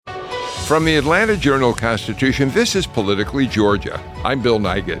From the Atlanta Journal-Constitution, this is Politically Georgia. I'm Bill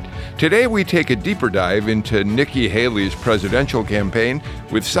Nigut. Today we take a deeper dive into Nikki Haley's presidential campaign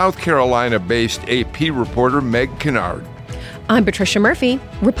with South Carolina-based AP reporter Meg Kennard. I'm Patricia Murphy.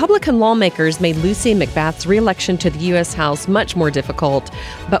 Republican lawmakers made Lucy McBath's re-election to the U.S. House much more difficult.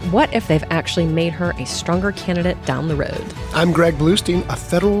 But what if they've actually made her a stronger candidate down the road? I'm Greg Bluestein. A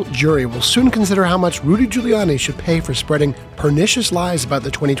federal jury will soon consider how much Rudy Giuliani should pay for spreading pernicious lies about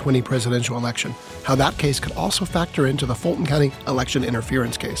the 2020 presidential election. How that case could also factor into the Fulton County election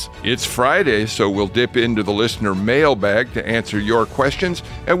interference case. It's Friday, so we'll dip into the listener mailbag to answer your questions,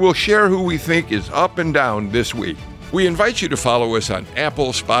 and we'll share who we think is up and down this week. We invite you to follow us on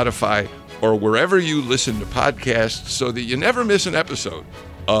Apple, Spotify, or wherever you listen to podcasts so that you never miss an episode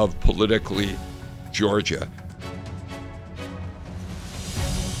of Politically Georgia.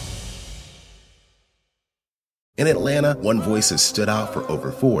 In Atlanta, one voice has stood out for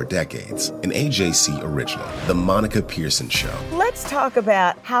over 4 decades. An AJC original, The Monica Pearson Show. Let's talk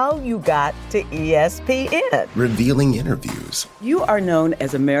about how you got to ESPN. Revealing interviews. You are known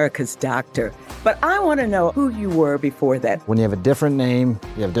as America's doctor, but I want to know who you were before that. When you have a different name,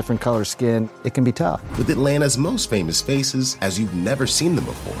 you have different color skin, it can be tough. With Atlanta's most famous faces as you've never seen them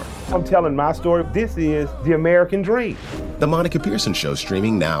before. I'm telling my story. This is the American dream. The Monica Pearson Show,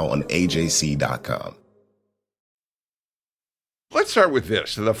 streaming now on AJC.com. Let's start with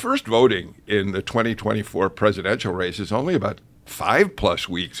this. The first voting in the 2024 presidential race is only about 5+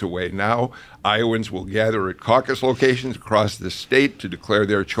 weeks away now. Iowans will gather at caucus locations across the state to declare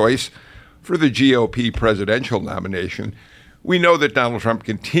their choice for the GOP presidential nomination. We know that Donald Trump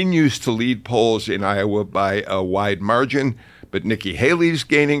continues to lead polls in Iowa by a wide margin, but Nikki Haley's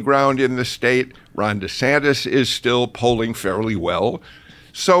gaining ground in the state. Ron DeSantis is still polling fairly well.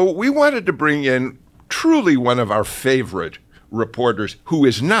 So we wanted to bring in truly one of our favorite reporters who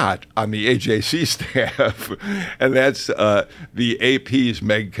is not on the AJC staff, and that's the AP's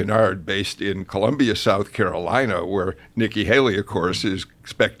Meg Kennard, based in Columbia, South Carolina, where Nikki Haley, of course, is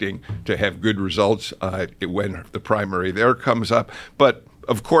expecting to have good results when the primary there comes up. But,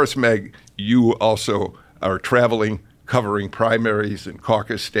 of course, Meg, you also are traveling, covering primaries and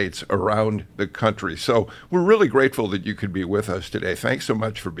caucus states around the country. So we're really grateful that you could be with us today. Thanks so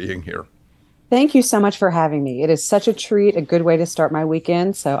much for being here. Thank you so much for having me. It is such a treat, a good way to start my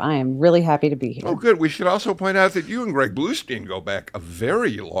weekend, so I am really happy to be here. Oh, good. We should also point out that you and Greg Bluestein go back a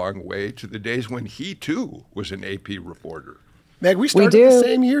very long way to the days when he, too, was an AP reporter. Meg, we started the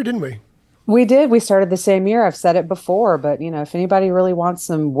same year, didn't we? We did. We started the same year. I've said it before, but, if anybody really wants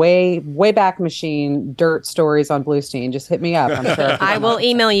some way back machine dirt stories on Bluestein, just hit me up. I'm sure. I will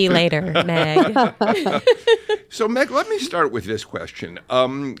email you later, Meg. So, Meg, let me start with this question.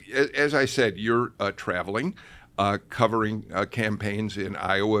 As I said, you're traveling, covering campaigns in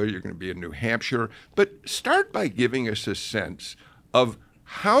Iowa. You're going to be in New Hampshire. But start by giving us a sense of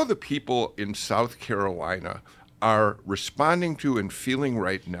how the people in South Carolina are responding to and feeling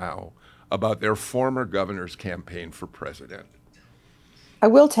right now about their former governor's campaign for president. I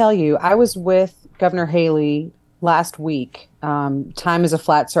will tell you, I was with Governor Haley last week. Time is a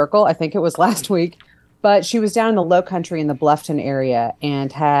flat circle. I think it was last week. But she was down in the Low Country in the Bluffton area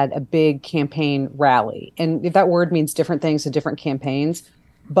and had a big campaign rally. And if that word means different things to different campaigns.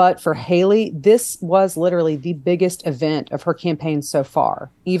 But for Haley, this was literally the biggest event of her campaign so far,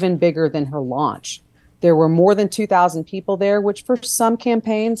 even bigger than her launch. There were more than 2,000 people there, which for some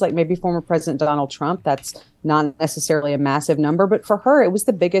campaigns, like maybe former President Donald Trump, that's not necessarily a massive number. But for her, it was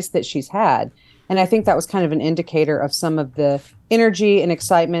the biggest that she's had. And I think that was kind of an indicator of some of the energy and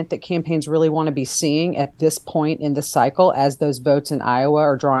excitement that campaigns really want to be seeing at this point in the cycle as those votes in Iowa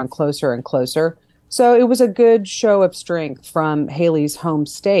are drawing closer and closer. So it was a good show of strength from Haley's home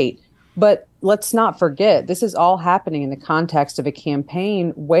state. But let's not forget, this is all happening in the context of a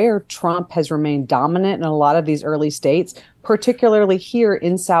campaign where Trump has remained dominant in a lot of these early states, particularly here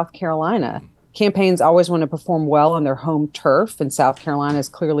in South Carolina. Campaigns always want to perform well on their home turf, and South Carolina is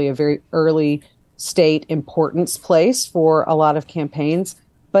clearly a very early state importance place for a lot of campaigns.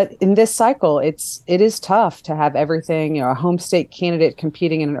 But in this cycle, it is tough to have everything, a home state candidate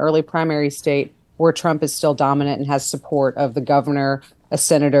competing in an early primary state where Trump is still dominant and has support of the governor, a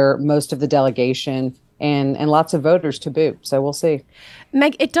senator, most of the delegation, and lots of voters to boot. So we'll see.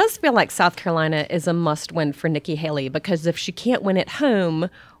 Meg, it does feel like South Carolina is a must-win for Nikki Haley, because if she can't win at home,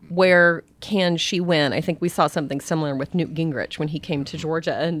 where can she win? I think we saw something similar with Newt Gingrich when he came to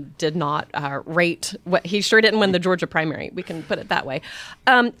Georgia and did not rate what he sure didn't win the Georgia primary. We can put it that way.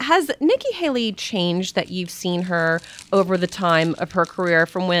 Has Nikki Haley changed that you've seen her over the time of her career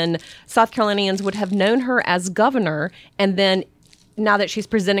from when South Carolinians would have known her as governor and then now that she's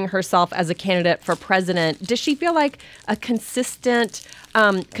presenting herself as a candidate for president, does she feel like a consistent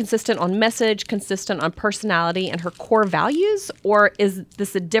on message, consistent on personality and her core values? Or is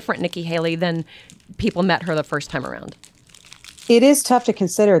this a different Nikki Haley than people met her the first time around? It is tough to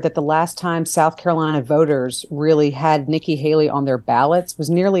consider that the last time South Carolina voters really had Nikki Haley on their ballots was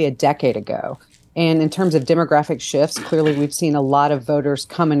nearly a decade ago. And in terms of demographic shifts, clearly we've seen a lot of voters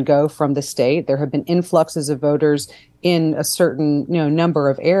come and go from the state. There have been influxes of voters in a certain number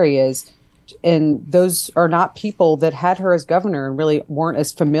of areas. And those are not people that had her as governor and really weren't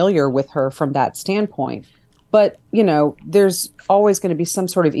as familiar with her from that standpoint. But, there's always going to be some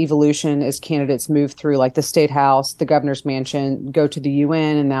sort of evolution as candidates move through, like the state house, the governor's mansion, go to the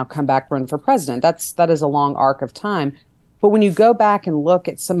UN, and now come back run for president. That is a long arc of time. But when you go back and look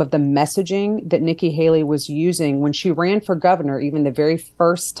at some of the messaging that Nikki Haley was using when she ran for governor, even the very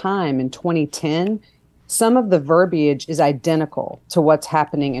first time in 2010, some of the verbiage is identical to what's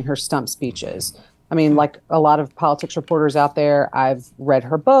happening in her stump speeches. I mean, like a lot of politics reporters out there, I've read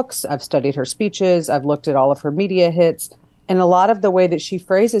her books, I've studied her speeches, I've looked at all of her media hits, and a lot of the way that she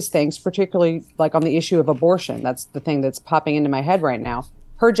phrases things, particularly like on the issue of abortion, that's the thing that's popping into my head right now.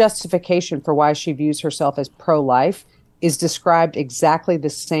 Her justification for why she views herself as pro-life is described exactly the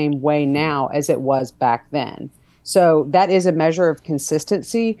same way now as it was back then. So that is a measure of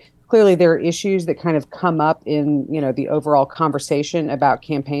consistency. Clearly, there are issues that kind of come up in, the overall conversation about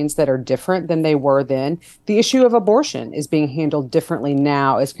campaigns that are different than they were then. The issue of abortion is being handled differently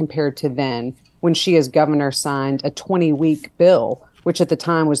now as compared to then, when she as governor signed a 20-week bill, which at the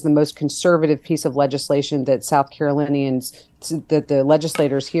time was the most conservative piece of legislation that South Carolinians, that the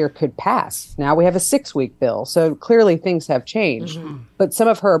legislators here could pass. Now we have a 6-week bill. So clearly things have changed. Mm-hmm. But some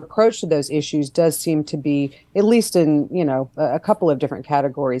of her approach to those issues does seem to be, at least in, a couple of different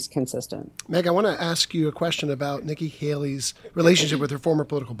categories, consistent. Meg, I want to ask you a question about Nikki Haley's relationship with her former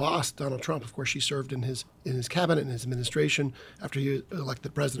political boss, Donald Trump. Of course, she served in his cabinet and his administration after he was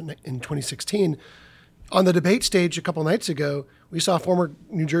elected president in 2016. On the debate stage a couple nights ago, we saw former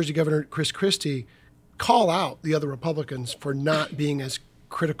New Jersey Governor Chris Christie call out the other Republicans for not being as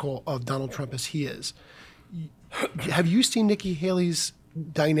critical of Donald Trump as he is. Have you seen Nikki Haley's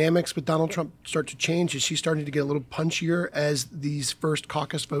dynamics with Donald Trump start to change? Is she starting to get a little punchier as these first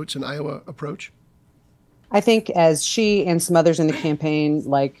caucus votes in Iowa approach? I think as she and some others in the campaign,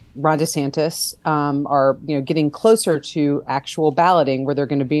 like Ron DeSantis, are getting closer to actual balloting, where they're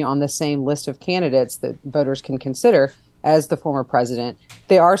going to be on the same list of candidates that voters can consider as the former president,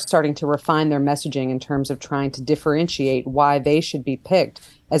 they are starting to refine their messaging in terms of trying to differentiate why they should be picked,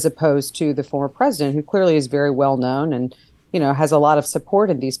 as opposed to the former president, who clearly is very well known and has a lot of support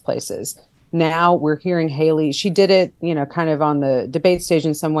in these places. Now we're hearing Haley. She did it, kind of on the debate stage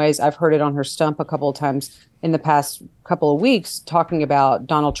in some ways. I've heard it on her stump a couple of times in the past couple of weeks, talking about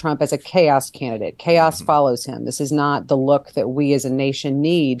Donald Trump as a chaos candidate. Chaos follows him. This is not the look that we as a nation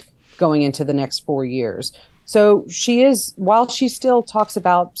need going into the next 4 years. So she is, while she still talks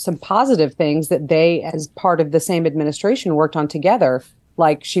about some positive things that they, as part of the same administration, worked on together,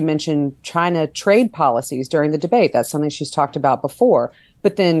 like she mentioned China trade policies during the debate. That's something she's talked about before.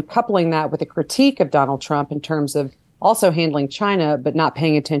 But then coupling that with a critique of Donald Trump in terms of also handling China, but not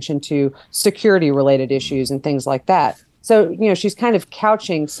paying attention to security-related issues and things like that. So, she's kind of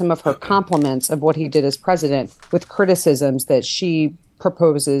couching some of her compliments of what he did as president with criticisms that she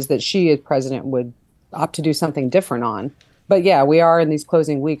proposes that she as president would opt to do something different on. But yeah, we are in these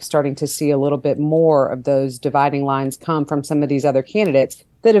closing weeks starting to see a little bit more of those dividing lines come from some of these other candidates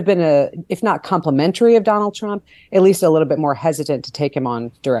that have been, if not complimentary of Donald Trump, at least a little bit more hesitant to take him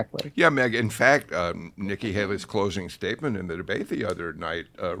on directly. Yeah, Meg, in fact, Nikki Haley's closing statement in the debate the other night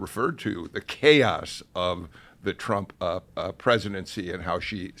referred to the chaos of the Trump presidency and how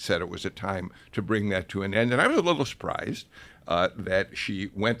she said it was a time to bring that to an end. And I was a little surprised that she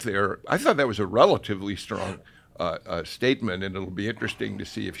went there. I thought that was a relatively strong statement, and it'll be interesting to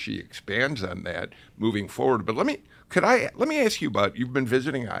see if she expands on that moving forward. But let me ask you about, you've been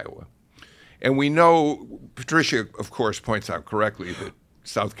visiting Iowa, and we know Patricia, of course, points out correctly that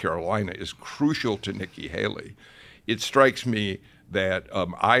South Carolina is crucial to Nikki Haley. It strikes me that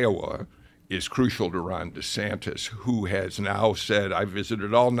Iowa is crucial to Ron DeSantis, who has now said, I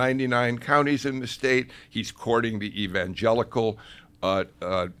visited all 99 counties in the state. He's courting the evangelical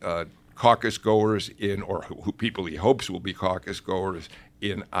caucus goers or who people he hopes will be caucus goers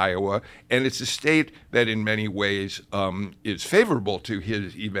in Iowa. And it's a state that in many ways is favorable to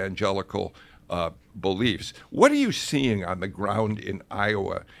his evangelical beliefs. What are you seeing on the ground in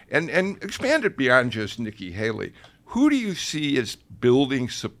Iowa? And expand it beyond just Nikki Haley. Who do you see as building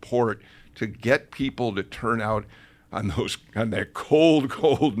support to get people to turn out on that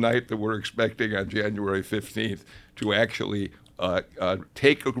cold night that we're expecting on January 15th to actually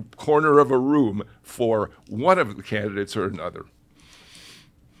take a corner of a room for one of the candidates or another.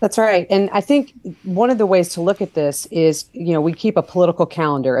 That's right. And I think one of the ways to look at this is, we keep a political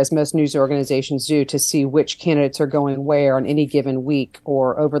calendar, as most news organizations do, to see which candidates are going where on any given week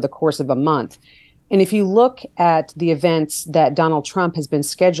or over the course of a month. And if you look at the events that Donald Trump has been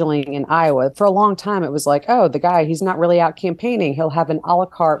scheduling in Iowa, for a long time, it was like, oh, the guy, he's not really out campaigning. He'll have an a la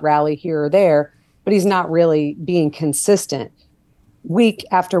carte rally here or there, but he's not really being consistent. Week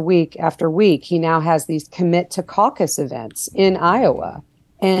after week after week, he now has these commit to caucus events in Iowa.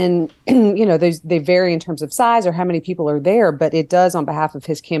 And, they vary in terms of size or how many people are there, but it does, on behalf of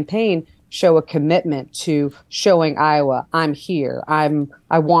his campaign, show a commitment to showing Iowa, I'm here.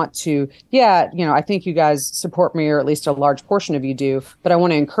 I want to, I think you guys support me, or at least a large portion of you do, but I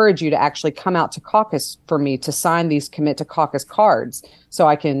want to encourage you to actually come out to caucus for me, to sign these commit to caucus cards, so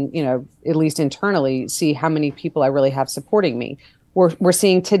I can, at least internally see how many people I really have supporting me. We're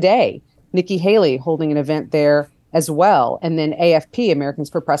seeing today Nikki Haley holding an event there as well. And then AFP, Americans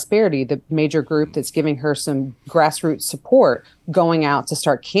for Prosperity, the major group that's giving her some grassroots support, going out to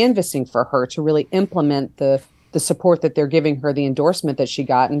start canvassing for her to really implement the support that they're giving her, the endorsement that she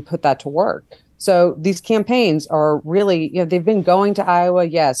got, and put that to work. So these campaigns are really, they've been going to Iowa.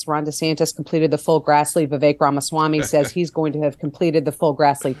 Yes, Ron DeSantis completed the full Grassley. Vivek Ramaswamy says he's going to have completed the full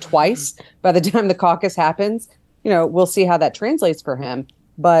Grassley twice by the time the caucus happens. We'll see how that translates for him.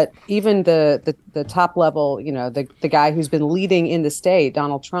 But even the top level, the guy who's been leading in the state,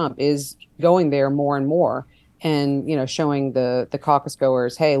 Donald Trump, is going there more and more, and showing the caucus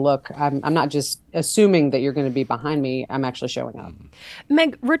goers, hey, look, I'm not just assuming that you're going to be behind me. I'm actually showing up.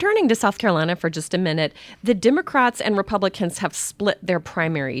 Meg, returning to South Carolina for just a minute, the Democrats and Republicans have split their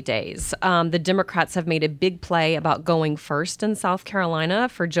primary days. The Democrats have made a big play about going first in South Carolina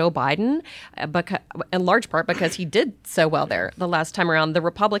for Joe Biden, in large part because he did so well there the last time around. The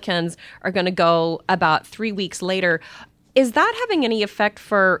Republicans are going to go about 3 weeks later. Is that having any effect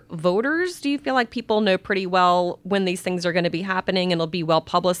for voters? Do you feel like people know pretty well when these things are going to be happening and it'll be well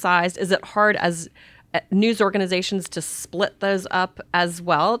publicized? Is it hard as news organizations to split those up as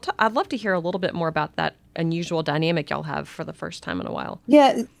well? I'd love to hear a little bit more about that unusual dynamic y'all have for the first time in a while.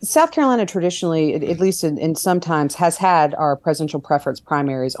 Yeah, South Carolina traditionally, at least in sometimes, has had our presidential preference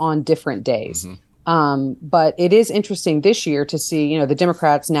primaries on different days. Mm-hmm. But it is interesting this year to see, the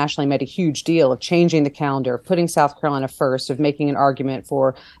Democrats nationally made a huge deal of changing the calendar, putting South Carolina first, of making an argument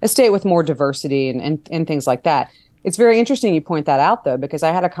for a state with more diversity and things like that. It's very interesting you point that out, though, because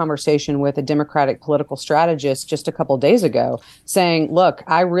I had a conversation with a Democratic political strategist just a couple of days ago saying, look,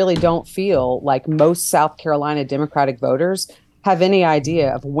 I really don't feel like most South Carolina Democratic voters have any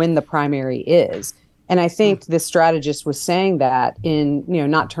idea of when the primary is. And I think this strategist was saying that in,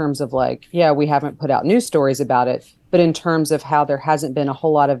 not terms of like, yeah, we haven't put out news stories about it, but in terms of how there hasn't been a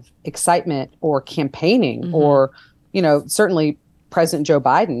whole lot of excitement or campaigning, mm-hmm. or, certainly President Joe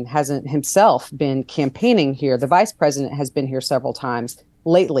Biden hasn't himself been campaigning here. The vice president has been here several times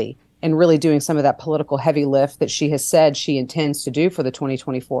lately and really doing some of that political heavy lift that she has said she intends to do for the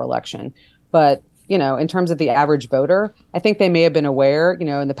 2024 election. But in terms of the average voter, I think they may have been aware,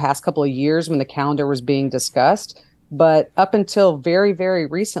 in the past couple of years when the calendar was being discussed. But up until very, very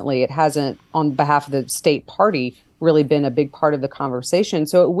recently, it hasn't, on behalf of the state party, really been a big part of the conversation.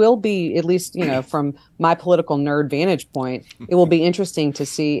 So it will be, at least, from my political nerd vantage point, it will be interesting to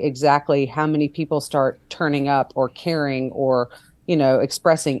see exactly how many people start turning up or caring or,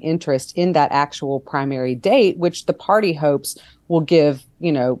 expressing interest in that actual primary date, which the party hopes will give,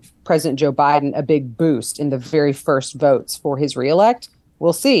 President Joe Biden a big boost in the very first votes for his reelect.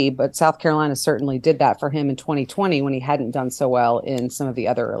 We'll see, but South Carolina certainly did that for him in 2020 when he hadn't done so well in some of the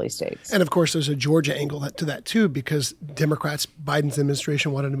other early states. And of course, there's a Georgia angle to that too, because Democrats, Biden's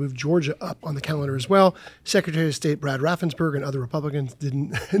administration wanted to move Georgia up on the calendar as well. Secretary of State Brad Raffensperger and other Republicans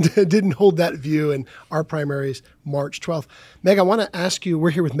didn't hold that view, and our primaries March 12th. Meg, I want to ask you, we're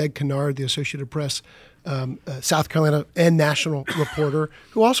here with Meg Kennard, the Associated Press, South Carolina and national reporter,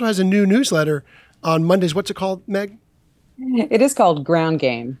 who also has a new newsletter on Mondays. What's it called, Meg? It is called Ground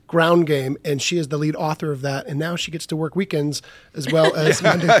Game. Ground Game, and she is the lead author of that, and now she gets to work weekends as well as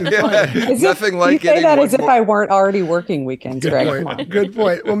Monday through Friday. Nothing like you say that as if I weren't already working weekends, Greg. Good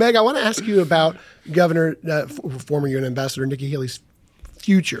point. Well, Meg, I want to ask you about Governor, former UN Ambassador Nikki Haley's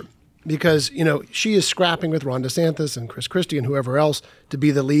future, because, she is scrapping with Ron DeSantis and Chris Christie and whoever else to be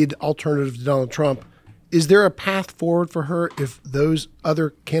the lead alternative to Donald Trump. Is there a path forward for her if those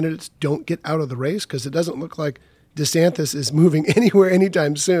other candidates don't get out of the race? Because it doesn't look like DeSantis is moving anywhere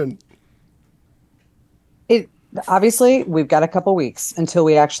anytime soon. Obviously, we've got a couple weeks until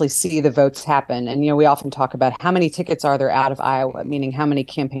we actually see the votes happen. And, we often talk about how many tickets are there out of Iowa, meaning how many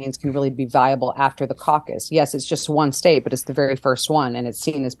campaigns can really be viable after the caucus. Yes, it's just one state, but it's the very first one, and it's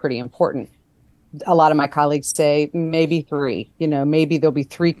seen as pretty important. A lot of my colleagues say maybe three, maybe there'll be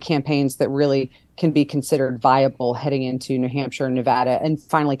three campaigns that really can be considered viable heading into New Hampshire and Nevada and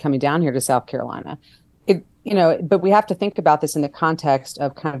finally coming down here to South Carolina. But we have to think about this in the context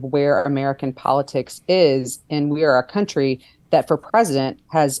of kind of where American politics is. And we are a country that for president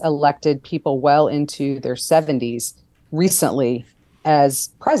has elected people well into their 70s recently as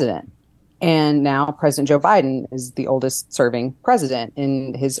president. And now President Joe Biden is the oldest serving president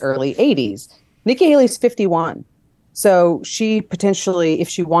in his early 80s. Nikki Haley's 51. So she potentially, if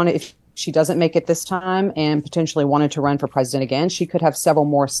she doesn't make it this time and potentially wanted to run for president again, she could have several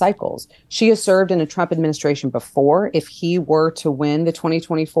more cycles. She has served in a Trump administration before. If he were to win the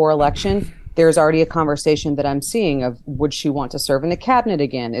 2024 election, there's already a conversation that I'm seeing of, would she want to serve in the cabinet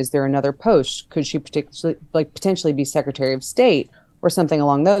again? Is there another post? Could she potentially be Secretary of State or something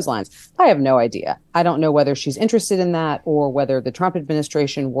along those lines? I have no idea. I don't know whether she's interested in that or whether the Trump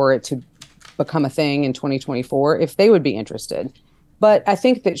administration, were it to become a thing in 2024, if they would be interested. But I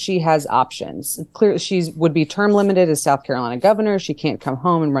think that she has options. Clearly, she would be term limited as South Carolina governor. She can't come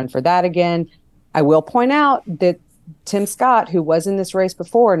home and run for that again. I will point out that Tim Scott, who was in this race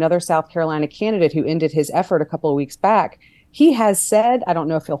before, another South Carolina candidate who ended his effort a couple of weeks back, he has said, I don't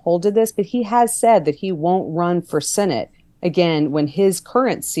know if he'll hold to this, but he has said that he won't run for Senate again when his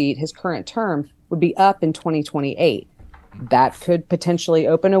current seat, his current term, would be up in 2028. That could potentially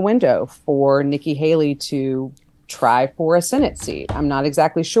open a window for Nikki Haley to try for a Senate seat. I'm not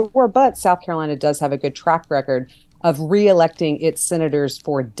exactly sure, but South Carolina does have a good track record of re-electing its senators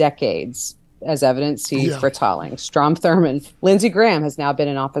for decades, as evidence, Fritz Holling, Strom Thurmond. Lindsey Graham has now been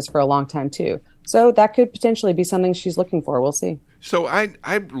in office for a long time, too. So that could potentially be something she's looking for. We'll see. So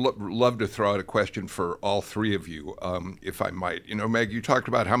I'd love to throw out a question for all three of you, if I might. Meg, you talked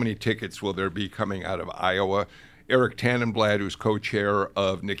about how many tickets will there be coming out of Iowa. Eric Tannenblad, who's co-chair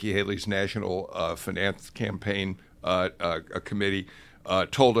of Nikki Haley's National Finance Campaign Committee,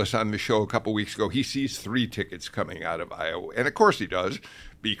 told us on the show a couple weeks ago he sees 3 tickets coming out of Iowa. And of course he does,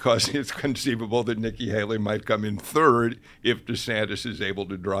 because it's conceivable that Nikki Haley might come in third if DeSantis is able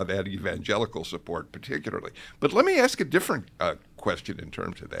to draw that evangelical support particularly. But let me ask a different question in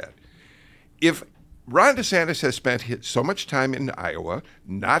terms of that. If Ron DeSantis has spent so much time in Iowa,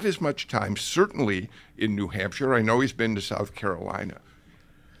 not as much time certainly in New Hampshire. I know he's been to South Carolina.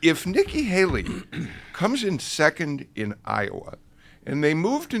 If Nikki Haley comes in second in Iowa and they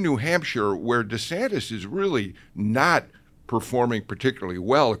move to New Hampshire, where DeSantis is really not performing particularly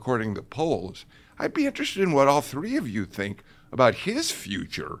well according to polls, I'd be interested in what all three of you think about his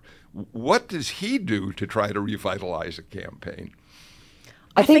future. What does he do to try to revitalize a campaign?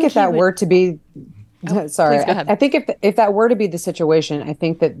 I think if that were to be... Sorry, I think if that were to be the situation, I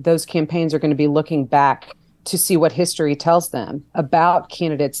think that those campaigns are going to be looking back to see what history tells them about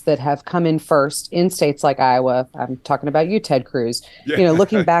candidates that have come in first in states like Iowa. I'm talking about you, Ted Cruz. Yeah.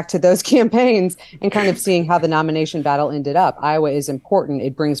 Looking back to those campaigns and kind of seeing how the nomination battle ended up. Iowa is important.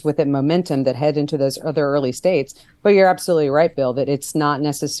 It brings with it momentum that head into those other early states. But you're absolutely right, Bill, that it's not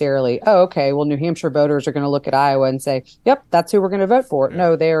necessarily, New Hampshire voters are going to look at Iowa and say, yep, that's who we're going to vote for. Yeah.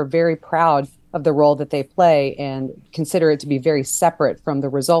 No, they are very proud of the role that they play and consider it to be very separate from the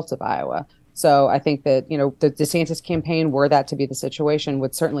results of Iowa. So I think that, the DeSantis campaign, were that to be the situation,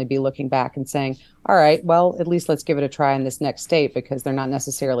 would certainly be looking back and saying, all right, well, at least let's give it a try in this next state, because they're not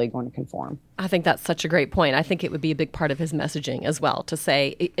necessarily going to conform. I think that's such a great point. I think it would be a big part of his messaging as well, to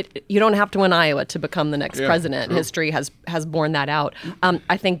say you don't have to win Iowa to become the next president. True. History has borne that out.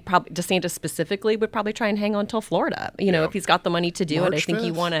 I think probably DeSantis specifically would probably try and hang on till Florida. If he's got the money to do it, I think 5th.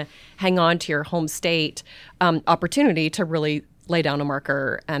 You want to hang on to your home state opportunity to really lay down a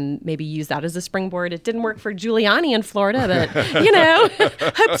marker and maybe use that as a springboard. It didn't work for Giuliani in Florida,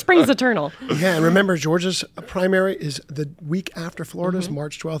 but, hope springs eternal. Yeah, and remember, Georgia's primary is the week after Florida's,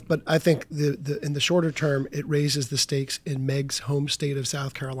 March 12th. But I think in the shorter term, it raises the stakes in Meg's home state of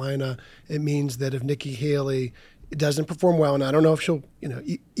South Carolina. It means that if Nikki Haley doesn't perform well, and I don't know if she'll,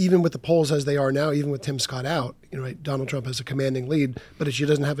 even with the polls as they are now, even with Tim Scott out, Donald Trump has a commanding lead, but if she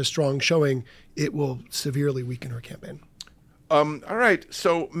doesn't have a strong showing, it will severely weaken her campaign. All right.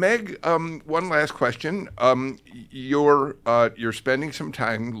 So, Meg, one last question. You're spending some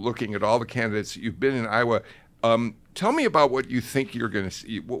time looking at all the candidates. You've been in Iowa. Tell me about what you think you're going to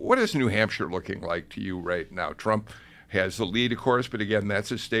see. What is New Hampshire looking like to you right now? Trump has the lead, of course, but again,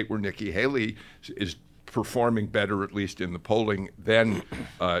 that's a state where Nikki Haley is performing better, at least in the polling, than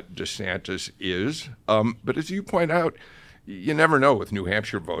DeSantis is. But as you point out, you never know with New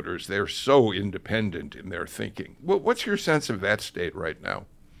Hampshire voters. They're so independent in their thinking. What's your sense of that state right now?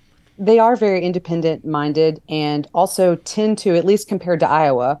 They are very independent-minded and also tend to, at least compared to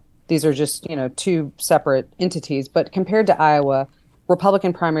Iowa, these are just, two separate entities, but compared to Iowa,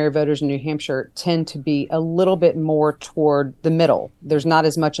 Republican primary voters in New Hampshire tend to be a little bit more toward the middle. There's not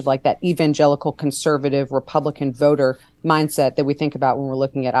as much of like that evangelical conservative Republican voter mindset that we think about when we're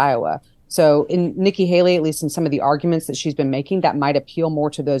looking at Iowa. So in Nikki Haley, at least in some of the arguments that she's been making, that might appeal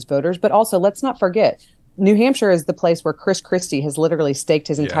more to those voters. But also, let's not forget, New Hampshire is the place where Chris Christie has literally staked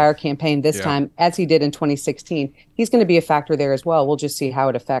his entire campaign this time, as he did in 2016. He's going to be a factor there as well. We'll just see how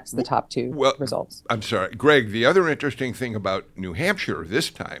it affects the top two results. I'm sorry. Greg, the other interesting thing about New Hampshire this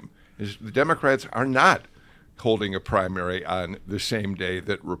time is the Democrats are not holding a primary on the same day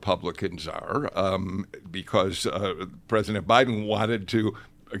that Republicans are, because President Biden wanted to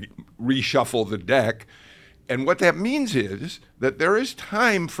reshuffle the deck. And what that means is that there is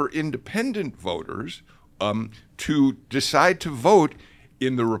time for independent voters to decide to vote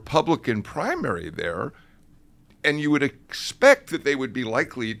in the Republican primary there, and you would expect that they would be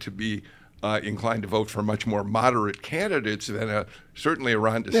likely to be inclined to vote for much more moderate candidates than certainly a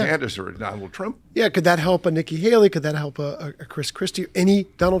Ron DeSantis or a Donald Trump. Yeah, could that help a Nikki Haley? Could that help a Chris Christie? Any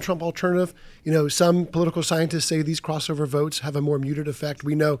Donald Trump alternative? Some political scientists say these crossover votes have a more muted effect.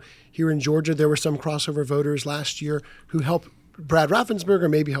 We know here in Georgia there were some crossover voters last year who helped Brad Raffensperger,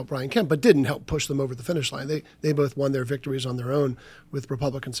 maybe helped Brian Kemp, but didn't help push them over the finish line. They both won their victories on their own with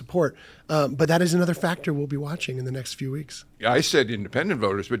Republican support. But that is another factor we'll be watching in the next few weeks. I said independent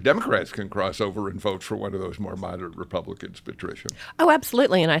voters, but Democrats can cross over and vote for one of those more moderate Republicans, Patricia. Oh,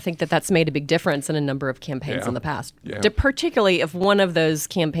 absolutely. And I think that that's made a big difference in a number of campaigns in the past, Yeah. Particularly if one of those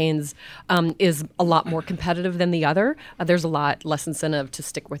campaigns is a lot more competitive than the other. There's a lot less incentive to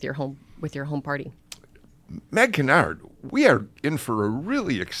stick with your home party. Meg Kennard, we are in for a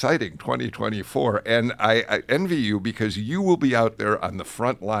really exciting 2024, and I envy you because you will be out there on the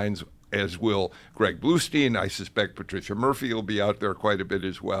front lines, as will Greg Bluestein. I suspect Patricia Murphy will be out there quite a bit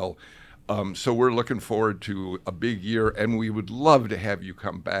as well. So we're looking forward to a big year, and we would love to have you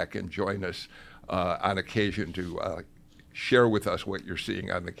come back and join us on occasion to share with us what you're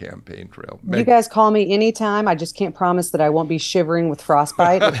seeing on the campaign trail. Meg? You guys call me anytime. I just can't promise that I won't be shivering with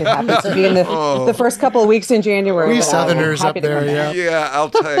frostbite if it happens to be in the first couple of weeks in January. We Southerners up there, Yeah, I'll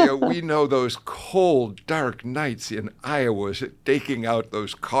tell you, we know those cold, dark nights in Iowa, staking out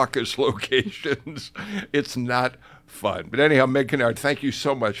those caucus locations. It's not fun. But anyhow, Meg Kennard, thank you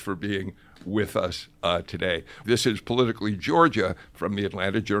so much for being with us today. This is Politically Georgia from the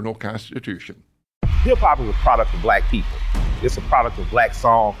Atlanta Journal-Constitution. Hip-hop is a product of black people. It's a product of black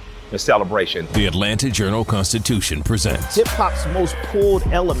song and celebration. The Atlanta Journal-Constitution presents hip-hop's most pulled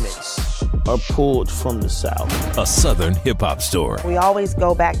elements are pulled from the South. A Southern hip-hop story. We always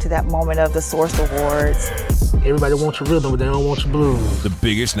go back to that moment of the Source Awards. Everybody wants your rhythm, but they don't want your blues. The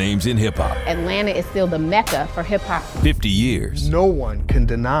biggest names in hip-hop. Atlanta is still the mecca for hip-hop. 50 years. No one can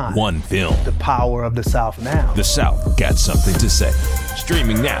deny one film. The power of the South now. The South got something to say.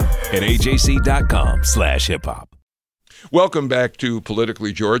 Streaming now at ajc.com/hiphop. Welcome back to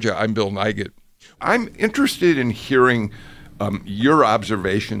Politically Georgia. I'm Bill Nigut. I'm interested in hearing your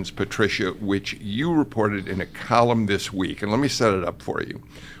observations, Patricia, which you reported in a column this week. And let me set it up for you.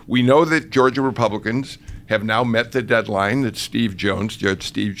 We know that Georgia Republicans have now met the deadline that Judge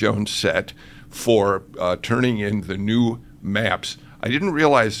Steve Jones set for turning in the new maps. I didn't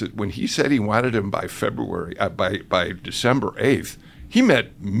realize that when he said he wanted them by by December 8th, he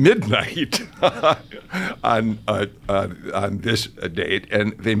meant midnight on this date,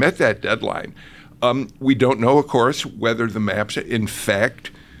 and they met that deadline. We don't know, of course, whether the maps in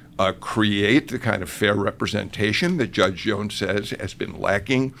fact create the kind of fair representation that Judge Jones says has been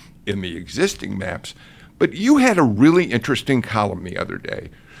lacking in the existing maps. But you had a really interesting column the other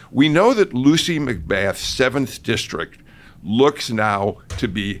day. We know that Lucy McBath's 7th district looks now to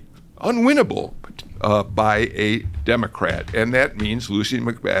be unwinnable by a Democrat, and that means Lucy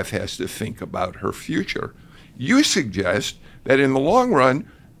McBath has to think about her future. You suggest that in the long run,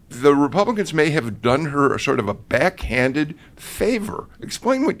 the Republicans may have done her a sort of a backhanded favor.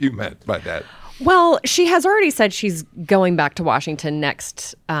 Explain what you meant by that. Well, she has already said she's going back to Washington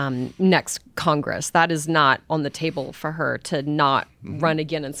next Congress. That is not on the table for her to not run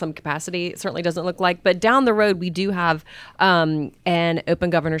again in some capacity. It certainly doesn't look like. But down the road, we do have an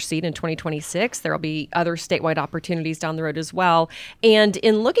open governor's seat in 2026. There will be other statewide opportunities down the road as well. And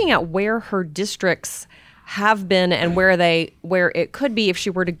in looking at where her districts have been and where it could be if she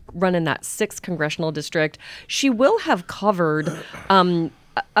were to run in that 6th congressional district, she will have covered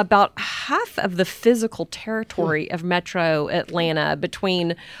about half of the physical territory of Metro Atlanta,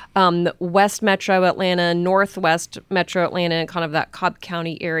 between West Metro Atlanta, Northwest Metro Atlanta, and kind of that Cobb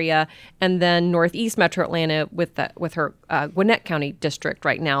County area, and then Northeast Metro Atlanta with her Gwinnett County district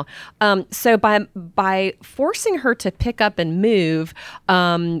right now. So by forcing her to pick up and move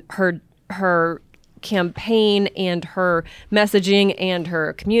her campaign and her messaging and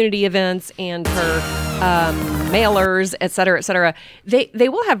her community events and her mailers, et cetera, they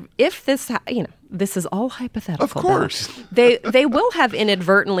will have, if this, this is all hypothetical. Of course. They will have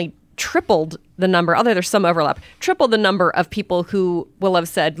inadvertently tripled the number, although there's some overlap, tripled the number of people who will have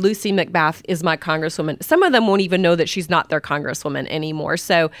said, Lucy McBath is my congresswoman. Some of them won't even know that she's not their congresswoman anymore.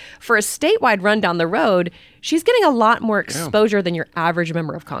 So for a statewide run down the road, she's getting a lot more exposure than your average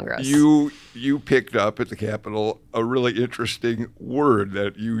member of Congress. You picked up at the Capitol a really interesting word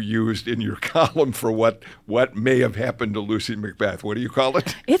that you used in your column for what may have happened to Lucy McBath. What do you call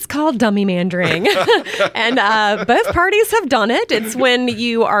it? It's called dummy mandering. And both parties have done it. It's when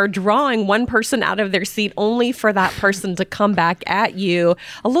you are drawing one person out of their seat only for that person to come back at you.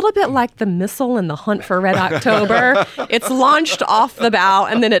 A little bit like the missile in the Hunt for Red October. It's launched off the bow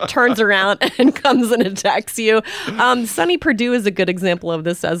and then it turns around and comes and attacks you. Sonny Perdue is a good example of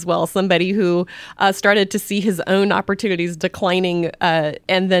this as well. Somebody who started to see his own opportunities declining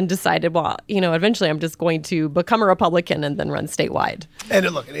and then decided, well, eventually I'm just going to become a Republican and then run statewide. And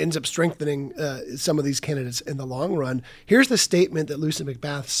look, it ends up strengthening some of these candidates in the long run. Here's the statement that Lucy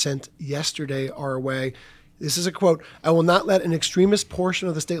McBath sent yesterday our way. This is a quote: "I will not let an extremist portion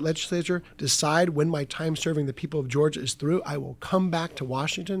of the state legislature decide when my time serving the people of Georgia is through. I will come back to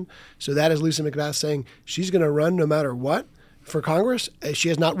Washington." So that is Lucy McBath saying she's going to run no matter what for Congress. She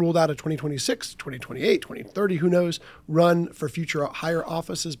has not ruled out a 2026, 2028, 2030, who knows, run for future higher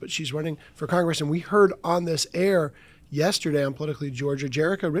offices, but she's running for Congress. And we heard on this air yesterday on Politically Georgia,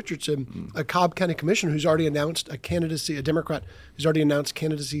 Jerica Richardson, a Cobb County commissioner who's already announced a candidacy, a Democrat who's already announced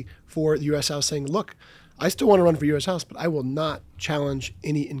candidacy for the U.S. House, saying, look, I still want to run for U.S. House, but I will not challenge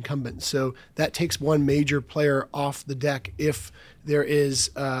any incumbents. So that takes one major player off the deck if there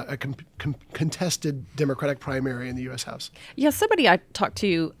is a contested Democratic primary in the U.S. House. Yeah, somebody I talked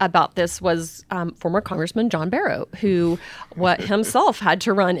to about this was former Congressman John Barrow, who himself had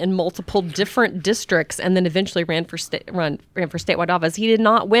to run in multiple different districts and then eventually ran for statewide office. He did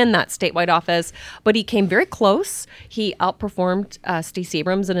not win that statewide office, but he came very close. He outperformed Stacey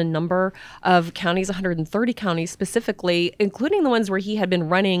Abrams in a number of counties, 130 counties specifically, including the ones where he had been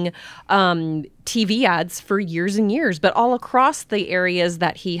running TV ads for years and years, but all across the areas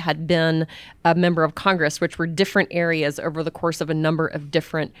that he had been a member of Congress, which were different areas over the course of a number of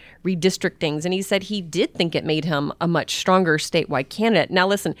different redistrictings. And he said he did think it made him a much stronger statewide candidate. Now,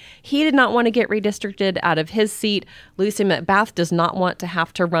 listen, he did not want to get redistricted out of his seat. Lucy McBath does not want to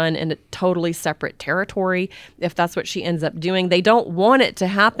have to run in a totally separate territory if that's what she ends up doing. They don't want it to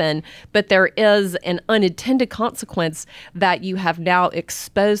happen, but there is an unintended consequence that you have now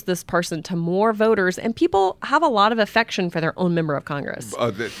exposed this person to more voters, and people have a lot of affection for their own member of Congress.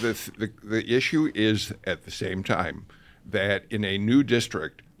 The issue is, at the same time, that in a new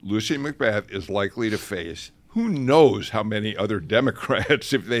district, Lucy McBath is likely to face who knows how many other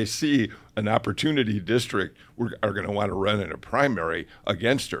Democrats, if they see an opportunity district, are going to want to run in a primary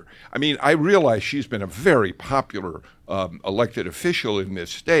against her. I mean, I realize she's been a very popular elected official in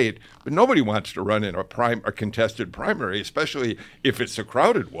this state, but nobody wants to run in a contested primary, especially if it's a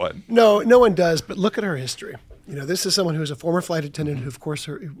crowded one. No one does, but look at her history. This is someone who is a former flight attendant who, of course,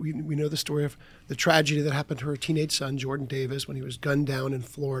 we know the story of the tragedy that happened to her teenage son, Jordan Davis, when he was gunned down in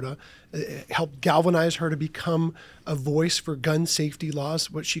Florida. It helped galvanize her to become a voice for gun safety laws,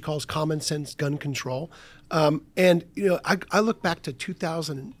 what she calls common sense gun control. I look back to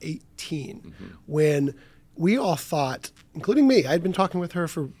 2018 when we all thought, including me, I'd been talking with her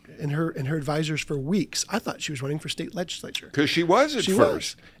and her advisors for weeks. I thought she was running for state legislature. Because she was at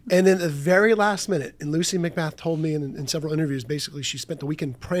first. And then at the very last minute, and Lucy McBath told me in several interviews, basically she spent the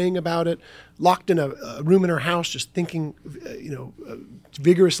weekend praying about it, locked in a room in her house, just thinking,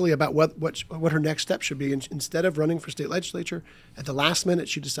 vigorously about what her next step should be. And instead of running for state legislature, at the last minute,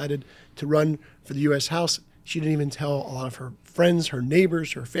 she decided to run for the U.S. House. She didn't even tell a lot of her friends, her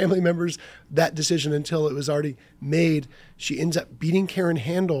neighbors, her family members that decision until it was already made. She ends up beating Karen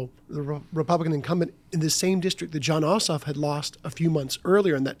Handel, the Republican incumbent, in the same district that John Ossoff had lost a few months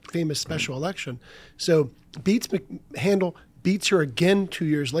earlier in that famous special election. So beats Handel, beats her again 2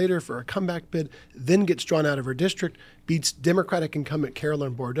 years later for a comeback bid, then gets drawn out of her district, beats Democratic incumbent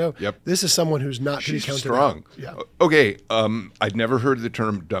Carolyn Bourdeaux. Yep. This is someone who's not to be She's counted strong. out. Yeah. Okay, I'd never heard the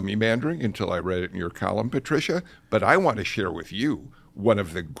term dummy mandering until I read it in your column, Patricia, but I want to share with you one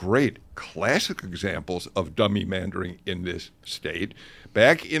of the great classic examples of dummy mandering in this state.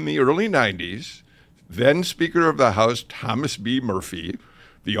 Back in the early 90s, then Speaker of the House Thomas B. Murphy,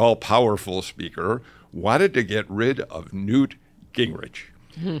 the all-powerful speaker, wanted to get rid of Newt Gingrich.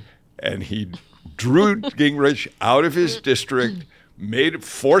 And he drew Gingrich out of his district,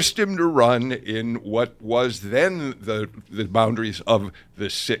 forced him to run in what was then the boundaries of the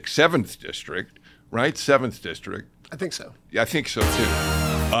 7th district, right? 7th district. I think so. Yeah, I think so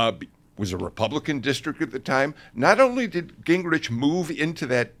too. Was a Republican district at the time. Not only did Gingrich move into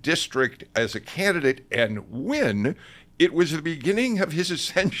that district as a candidate and win, it was the beginning of his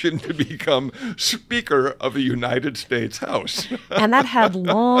ascension to become Speaker of the United States House. And that had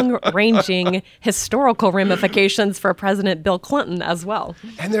long-ranging historical ramifications for President Bill Clinton as well.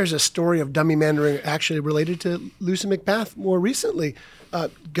 And there's a story of dummy mandering actually related to Lucy McBath more recently.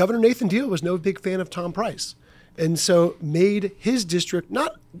 Governor Nathan Deal was no big fan of Tom Price, and so made his district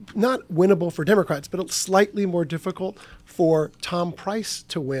not winnable for Democrats, but slightly more difficult for Tom Price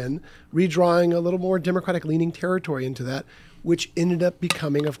to win, redrawing a little more Democratic-leaning territory into that, which ended up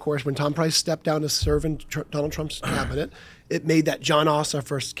becoming, of course, when Tom Price stepped down to serve in Donald Trump's cabinet, it made that John Ossoff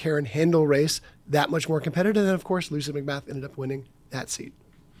versus Karen Handel race that much more competitive. And, of course, Lucy McBath ended up winning that seat.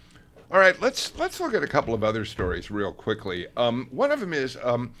 All right, let's look at a couple of other stories real quickly. One of them is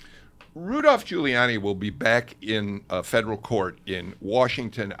Rudolph Giuliani will be back in federal court in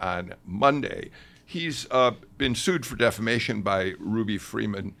Washington on Monday. He's been sued for defamation by Ruby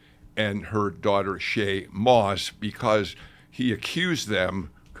Freeman and her daughter Shay Moss because he accused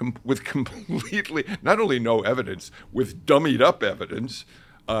them with completely, not only no evidence, with dummied up evidence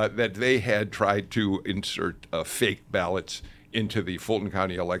that they had tried to insert fake ballots into the Fulton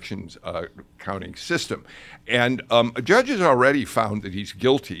County elections counting system. And a judge has already found that he's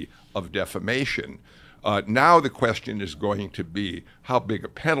guilty of defamation. Now the question is going to be, how big a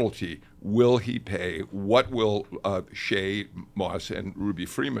penalty will he pay? What will Shay Moss and Ruby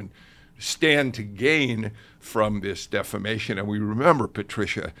Freeman stand to gain from this defamation? And we remember,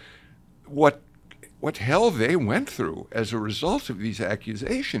 Patricia, what hell they went through as a result of these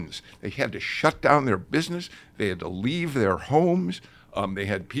accusations. They had to shut down their business. They had to leave their homes. They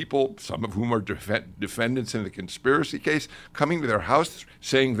had people, some of whom are defendants in the conspiracy case, coming to their house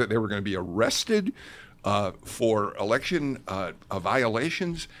saying that they were going to be arrested for election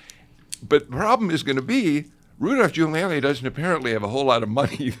violations. But the problem is going to be Rudolph Giuliani doesn't apparently have a whole lot of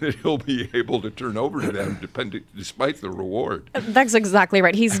money that he'll be able to turn over to them despite the reward. That's exactly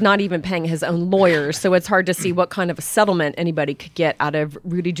right. He's not even paying his own lawyers, so it's hard to see what kind of a settlement anybody could get out of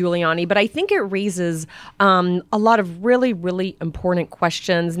Rudy Giuliani. But I think it raises a lot of really, really important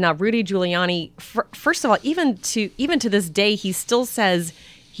questions. Now, Rudy Giuliani, first of all, even to this day, he still says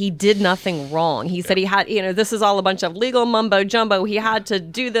he did nothing wrong. He said he had, this is all a bunch of legal mumbo jumbo. He had to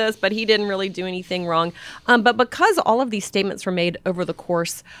do this, but he didn't really do anything wrong. But because all of these statements were made over the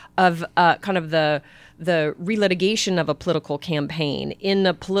course of kind of the relitigation of a political campaign in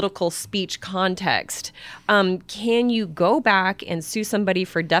a political speech context, can you go back and sue somebody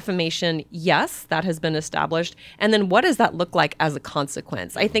for defamation? Yes, that has been established. And then what does that look like as a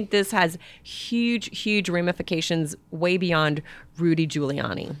consequence? I think this has huge, huge ramifications way beyond Rudy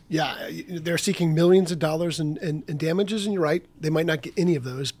Giuliani. Yeah, they're seeking millions of dollars in damages, and you're right, they might not get any of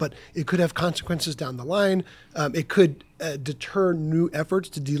those, but it could have consequences down the line. It could deter new efforts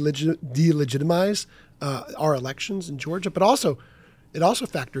to delegitimize our elections in Georgia, but also it also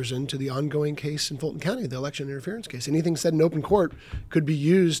factors into the ongoing case in Fulton County, the election interference case. Anything said in open court could be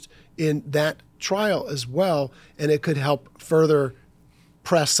used in that trial as well, and it could help further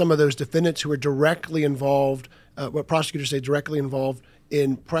press some of those defendants who are directly involved, what prosecutors say directly involved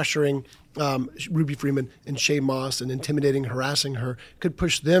in pressuring Ruby Freeman and Shay Moss and intimidating, harassing her, could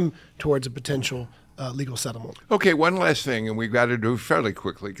push them towards a potential legal settlement. Okay, one last thing, and we've got to do fairly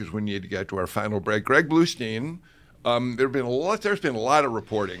quickly because we need to get to our final break. Greg Bluestein, there's been a lot of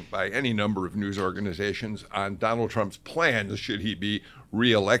reporting by any number of news organizations on Donald Trump's plans, should he be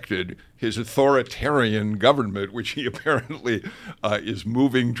reelected, his authoritarian government, which he apparently is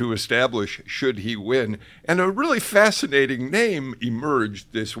moving to establish should he win. And a really fascinating name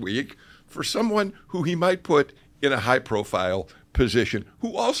emerged this week for someone who he might put in a high-profile position,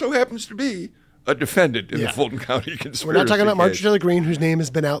 who also happens to be a defendant in the Fulton County conspiracy We're not talking about case. Marjorie Taylor Greene, whose name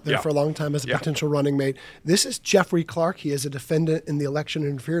has been out there for a long time as a potential running mate. This is Jeffrey Clark. He is a defendant in the election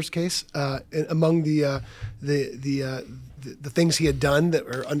interference case. Among the the things he had done that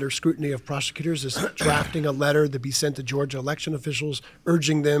were under scrutiny of prosecutors is drafting a letter to be sent to Georgia election officials,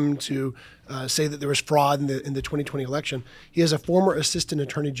 urging them to say that there was fraud in the 2020 election. He is a former assistant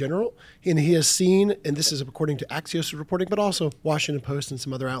attorney general, and he has seen, and this is according to Axios reporting, but also Washington Post and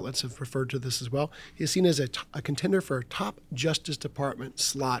some other outlets have referred to this as well. He is seen as a contender for a top Justice Department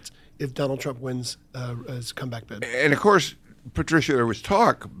slot if Donald Trump wins his comeback bid. And of course, Patricia, there was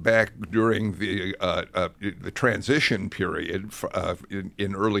talk back during the transition period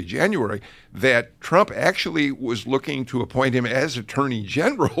in early January that Trump actually was looking to appoint him as Attorney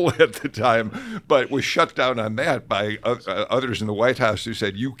General at the time, but was shut down on that by others in the White House who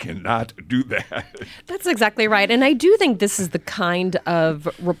said, you cannot do that. That's exactly right. And I do think this is the kind of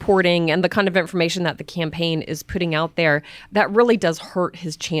reporting and the kind of information that the campaign is putting out there that really does hurt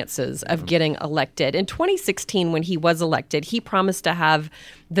his chances of getting elected. In 2016, when he was elected, he promised to have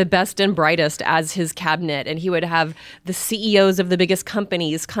the best and brightest as his cabinet, and he would have the CEOs of the biggest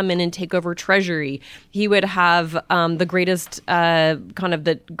companies come in and take over Treasury. He would have the greatest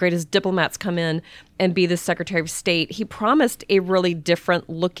diplomats come in and be the Secretary of State. He promised a really different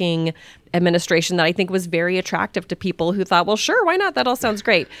looking administration that I think was very attractive to people who thought, well, sure, why not? That all sounds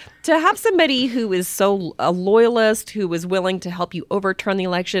great. To have somebody who is so a loyalist, who is willing to help you overturn the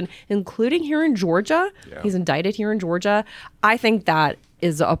election, including here in Georgia, he's indicted here in Georgia, I think that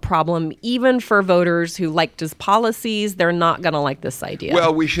is a problem, even for voters who liked his policies. They're not going to like this idea.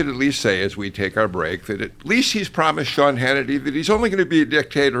 Well, we should at least say, as we take our break, that at least he's promised Sean Hannity that he's only going to be a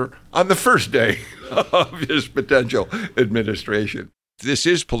dictator on the first day of his potential administration. This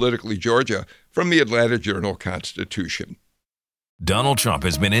is Politically Georgia from the Atlanta Journal-Constitution. Donald Trump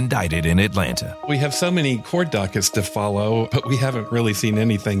has been indicted in Atlanta. We have so many court dockets to follow, but we haven't really seen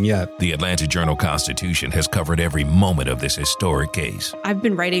anything yet. The Atlanta Journal-Constitution has covered every moment of this historic case. I've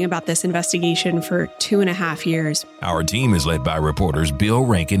been writing about this investigation for 2.5 years. Our team is led by reporters Bill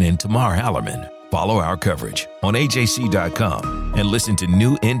Rankin and Tamar Hallerman. Follow our coverage on AJC.com and listen to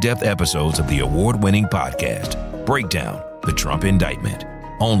new in-depth episodes of the award-winning podcast, Breakdown, the Trump Indictment,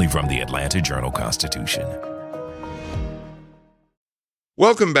 only from the Atlanta Journal-Constitution.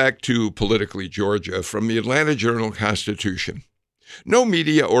 Welcome back to Politically Georgia from the Atlanta Journal-Constitution. No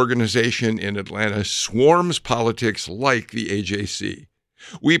media organization in Atlanta swarms politics like the AJC.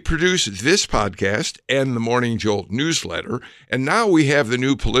 We produce this podcast and the Morning Jolt newsletter, and now we have the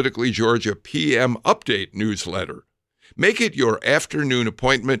new Politically Georgia PM Update newsletter. Make it your afternoon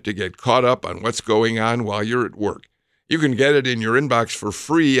appointment to get caught up on what's going on while you're at work. You can get it in your inbox for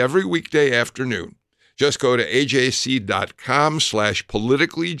free every weekday afternoon. Just go to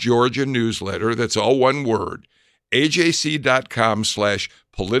ajc.com/politicallygeorgia newsletter. That's all one word.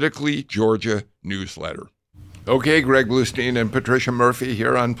 ajc.com/politicallygeorgia newsletter. Okay, Greg Bluestein and Patricia Murphy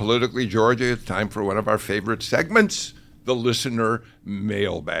here on Politically Georgia. It's time for one of our favorite segments, the Listener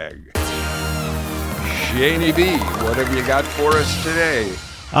Mailbag. Shani B, what have you got for us today?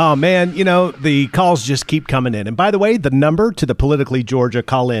 Oh, man, the calls just keep coming in. And by the way, the number to the Politically Georgia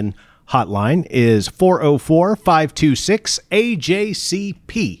call-in hotline is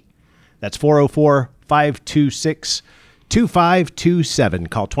 404-526-AJCP. That's 404-526-2527.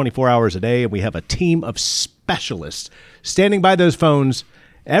 Call 24 hours a day, and we have a team of specialists standing by those phones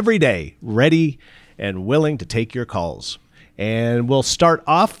every day, ready and willing to take your calls. And we'll start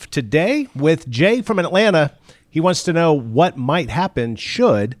off today with Jay from Atlanta. He wants to know what might happen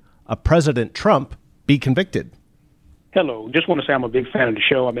should a President Trump be convicted. Hello. Just want to say I'm a big fan of the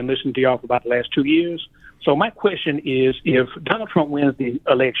show. I've been listening to y'all for about the last 2 years. So my question is, if Donald Trump wins the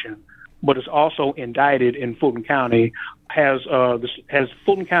election, but is also indicted in Fulton County, has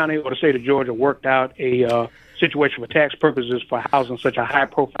Fulton County or the state of Georgia worked out a situation for tax purposes for housing such a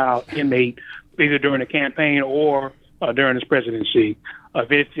high-profile inmate, either during the campaign or during his presidency? If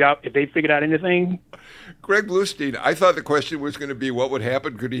they figured out anything? Greg Bluestein, I thought the question was going to be what would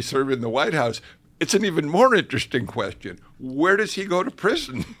happen could he serve in the White House. It's an even more interesting question. Where does he go to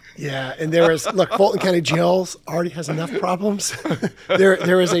prison? Yeah, and Fulton County Jail already has enough problems.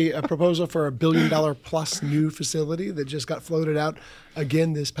 There is a proposal for $1 billion plus new facility that just got floated out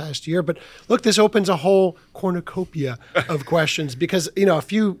again this past year. But look, this opens a whole cornucopia of questions because, a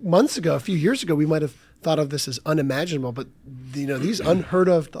few years ago, we might have thought of this as unimaginable, but these unheard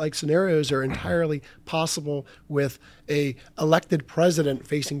of scenarios are entirely possible with a elected president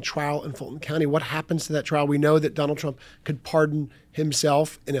facing trial in Fulton County. What happens to that trial? We know that Donald Trump could pardon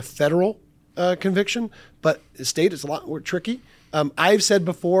himself in a federal conviction, but the state is a lot more tricky. I've said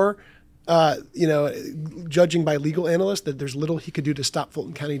before, judging by legal analysts, that there's little he could do to stop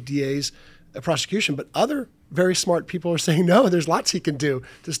Fulton County DA's prosecution, but other very smart people are saying, no, there's lots he can do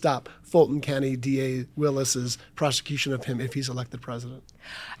to stop Fulton County DA Willis's prosecution of him if he's elected president.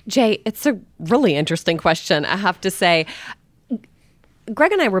 Jay, it's a really interesting question, I have to say.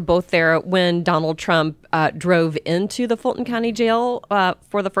 Greg and I were both there when Donald Trump drove into the Fulton County Jail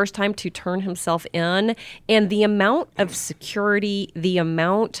for the first time to turn himself in. And the amount of security, the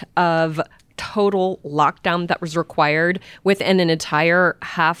amount of total lockdown that was required within an entire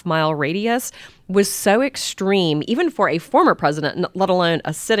half-mile radius was so extreme, even for a former president, let alone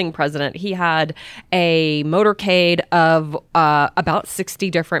a sitting president. He had a motorcade of about 60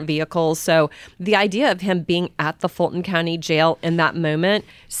 different vehicles. So the idea of him being at the Fulton County Jail in that moment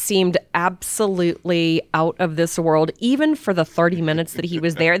seemed absolutely out of this world, even for the 30 minutes that he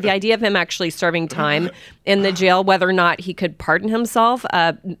was there. The idea of him actually serving time in the jail, whether or not he could pardon himself.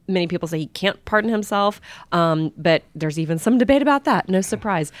 Many people say he can't pardon himself, but there's even some debate about that. No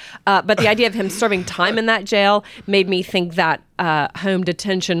surprise. But the idea of him serving time in that jail made me think that home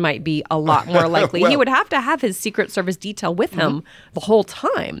detention might be a lot more likely. He would have to have his Secret Service detail with him the whole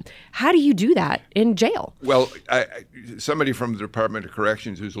time. How do you do that in jail? Well, somebody from the Department of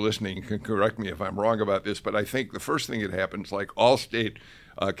Corrections who's listening can correct me if I'm wrong about this, but I think the first thing that happens, like all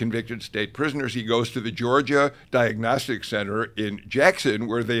convicted state prisoners, he goes to the Georgia Diagnostic Center in Jackson,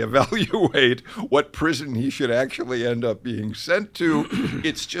 where they evaluate what prison he should actually end up being sent to.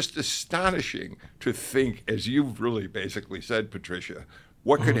 It's just astonishing to think, as you've really basically said, Patricia,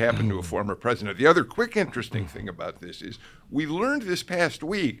 what could happen to a former president. The other quick interesting thing about this is we learned this past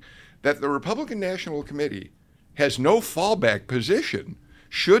week that the Republican National Committee has no fallback position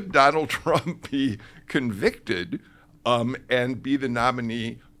should Donald Trump be convicted and be the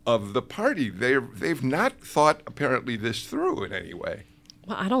nominee of the party. They've not thought, apparently, this through in any way.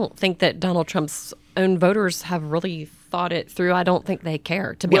 Well, I don't think that Donald Trump's own voters have really thought it through. I don't think they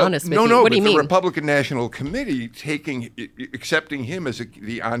care, to be honest with you. No, what do you mean? The Republican National Committee accepting him as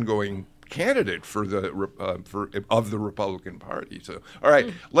the ongoing candidate of the Republican Party. So, all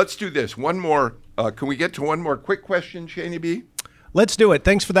right, let's do this. One more. Can we get to one more quick question, Shani B? Let's do it.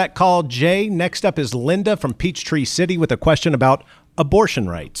 Thanks for that call, Jay. Next up is Linda from Peachtree City with a question about abortion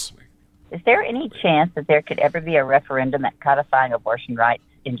rights. Is there any chance that there could ever be a referendum at codifying abortion rights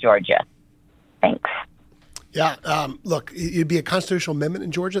in Georgia? Thanks. Yeah, look, it'd be a constitutional amendment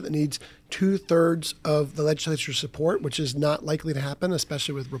in Georgia that needs 2/3 of the legislature's support, which is not likely to happen,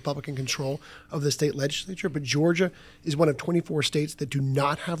 especially with Republican control of the state legislature. But Georgia is one of 24 states that do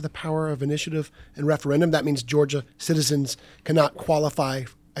not have the power of initiative and referendum. That means Georgia citizens cannot qualify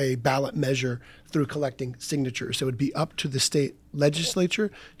a ballot measure through collecting signatures. So it would be up to the state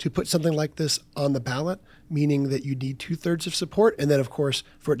legislature to put something like this on the ballot, meaning that you need 2/3 of support. And then, of course,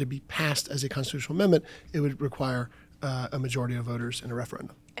 for it to be passed as a constitutional amendment, it would require a majority of voters in a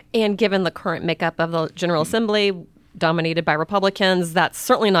referendum. And given the current makeup of the General Assembly, dominated by Republicans, that's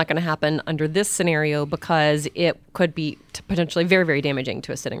certainly not going to happen under this scenario, because it could be potentially very, very damaging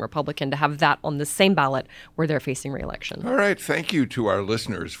to a sitting Republican to have that on the same ballot where they're facing re-election. All right. Thank you to our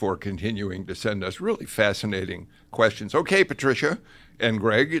listeners for continuing to send us really fascinating questions. Okay, Patricia and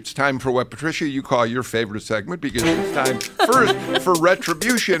Greg, it's time for what, Patricia, you call your favorite segment, because it's time first for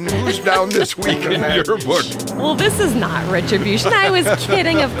Retribution. Who's down this week in your book? Well, this is not Retribution. I was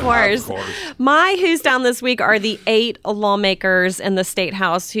kidding, of course. My Who's Down this week are the 8 lawmakers in the State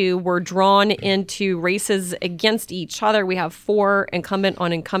House who were drawn into races against each other. We have 4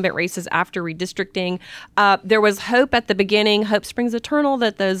 incumbent-on-incumbent races after redistricting. There was hope at the beginning. Hope springs eternal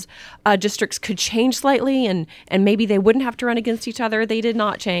that those districts could change slightly and maybe they wouldn't have to run against each other. They did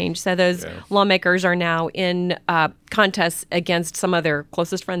not change. So those lawmakers are now in contests against some of their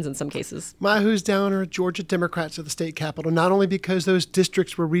closest friends in some cases. My Who's Down are Georgia Democrats at the state capitol, not only because those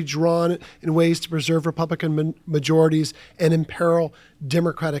districts were redrawn in ways to preserve Republican majorities and imperil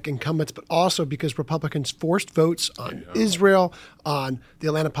Democratic incumbents, but also because Republicans forced votes on Israel, on the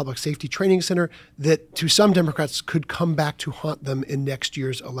Atlanta Public Safety Training Center, that to some Democrats could come back to haunt them in next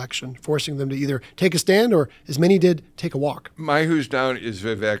year's election, forcing them to either take a stand or, as many did, take a walk. My Who's Down is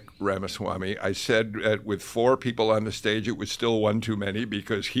Vivek Ramaswamy. I said with 4 people on the stage, it was still one too many,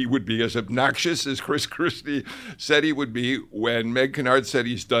 because he would be as obnoxious as Chris Christie said he would be. When Meg Kennard said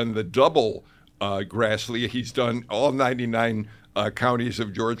he's done the double Grassley, he's done all 99 counties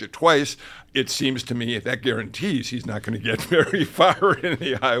of Georgia twice, it seems to me that guarantees he's not going to get very far in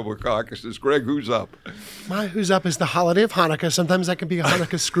the Iowa caucuses. Greg, who's up? My Who's Up is the holiday of Hanukkah. Sometimes I can be a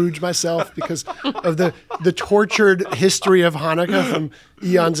Hanukkah Scrooge myself because of the tortured history of Hanukkah from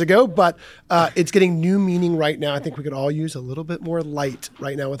eons ago, but it's getting new meaning right now. I think we could all use a little bit more light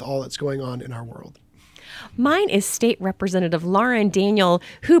right now with all that's going on in our world. Mine is State Representative Lauren Daniel,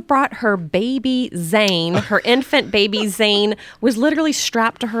 who brought her baby Zane. Her infant baby Zane was literally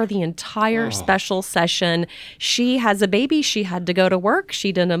strapped to her the entire special session. She has a baby. She had to go to work.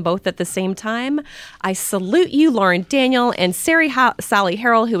 She did them both at the same time. I salute you, Lauren Daniel, and Sally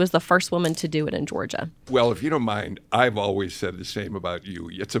Harrell, who was the first woman to do it in Georgia. Well, if you don't mind, I've always said the same about you.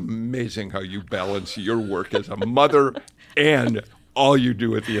 It's amazing how you balance your work as a mother and all you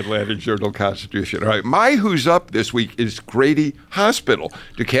do at the Atlanta Journal-Constitution. All right, my who's up this week is Grady Hospital.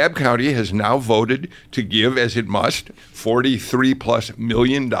 DeKalb County has now voted to give, as it must, $43+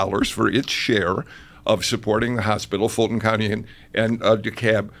 million for its share of supporting the hospital. Fulton County and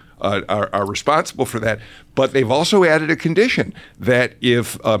DeKalb are responsible for that. But they've also added a condition that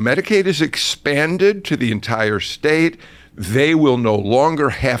if Medicaid is expanded to the entire state, they will no longer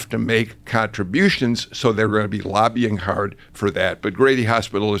have to make contributions, so they're going to be lobbying hard for that. But Grady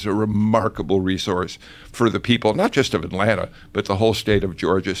Hospital is a remarkable resource for the people, not just of Atlanta, but the whole state of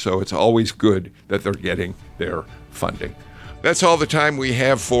Georgia. So it's always good that they're getting their funding. That's all the time we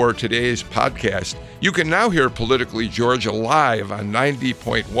have for today's podcast. You can now hear Politically Georgia live on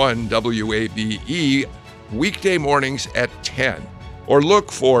 90.1 WABE weekday mornings at 10. Or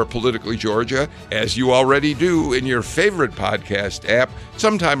look for Politically Georgia, as you already do, in your favorite podcast app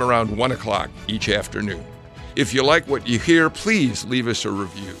sometime around 1 o'clock each afternoon. If you like what you hear, please leave us a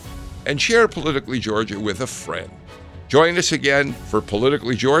review and share Politically Georgia with a friend. Join us again for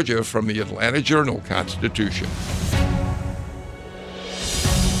Politically Georgia from the Atlanta Journal-Constitution.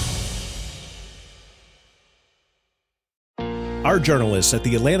 Our journalists at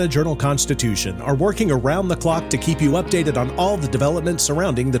the Atlanta Journal-Constitution are working around the clock to keep you updated on all the developments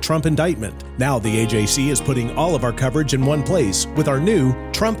surrounding the Trump indictment. Now the AJC is putting all of our coverage in one place with our new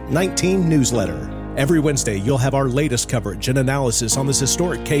Trump 19 newsletter. Every Wednesday, you'll have our latest coverage and analysis on this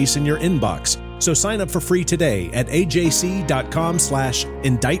historic case in your inbox. So sign up for free today at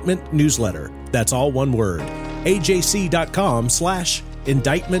ajc.com/indictment newsletter. That's all one word.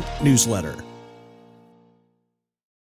 ajc.com/indictment newsletter.